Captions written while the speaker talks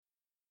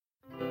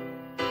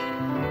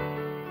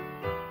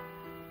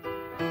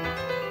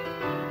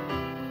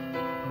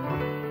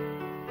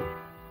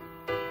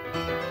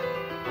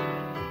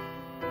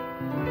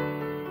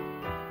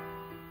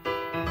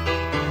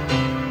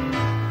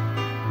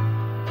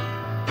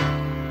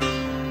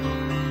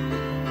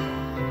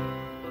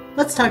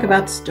let's talk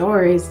about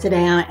stories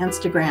today on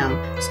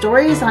Instagram.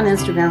 Stories on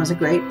Instagram is a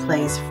great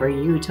place for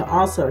you to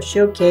also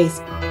showcase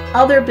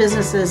other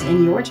businesses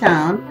in your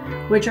town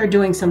which are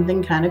doing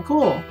something kind of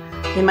cool.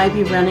 They might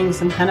be running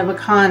some kind of a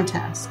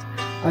contest,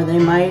 or they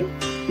might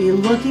be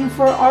looking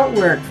for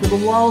artwork for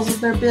the walls of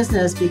their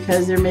business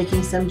because they're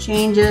making some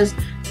changes.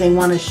 They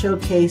want to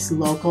showcase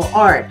local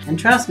art. And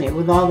trust me,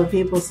 with all the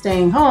people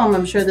staying home,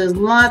 I'm sure there's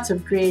lots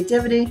of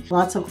creativity,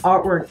 lots of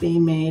artwork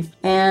being made.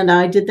 And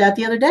I did that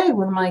the other day.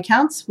 One of my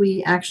accounts,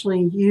 I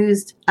actually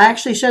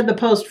shared the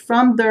post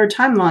from their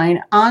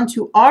timeline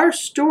onto our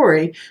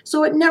story,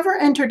 so it never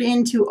entered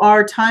into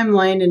our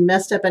timeline and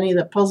messed up any of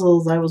the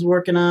puzzles I was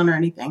working on or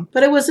anything.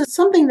 But it was just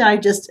something that I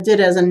just did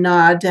as a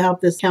nod to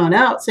help this account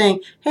out,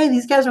 saying, hey,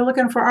 these guys are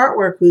looking for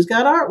artwork. Who's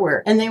got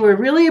artwork? And they were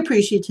really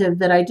appreciative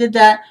that I did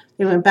that.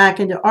 They went back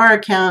into our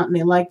account and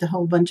they liked a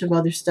whole bunch of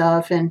other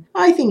stuff. And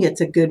I think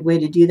it's a good way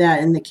to do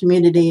that in the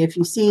community. If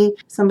you see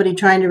somebody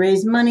trying to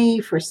raise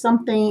money for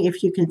something,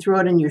 if you can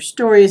throw it in your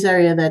stories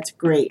area, that's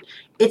great.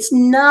 It's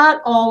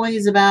not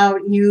always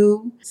about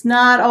you. It's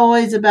not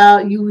always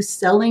about you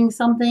selling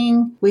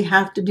something. We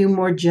have to do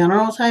more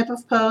general type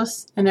of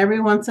posts. And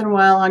every once in a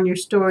while on your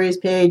stories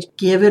page,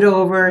 give it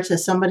over to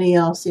somebody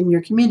else in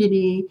your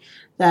community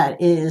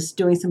that is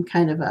doing some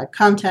kind of a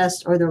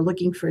contest, or they're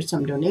looking for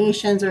some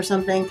donations or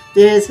something.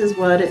 This is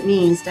what it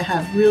means to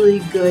have really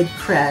good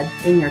cred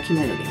in your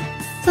community.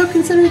 So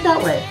consider it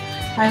that way.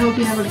 I hope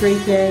you have a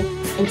great day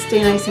and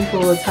stay nice and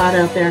cool. It's hot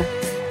out there.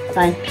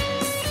 Bye.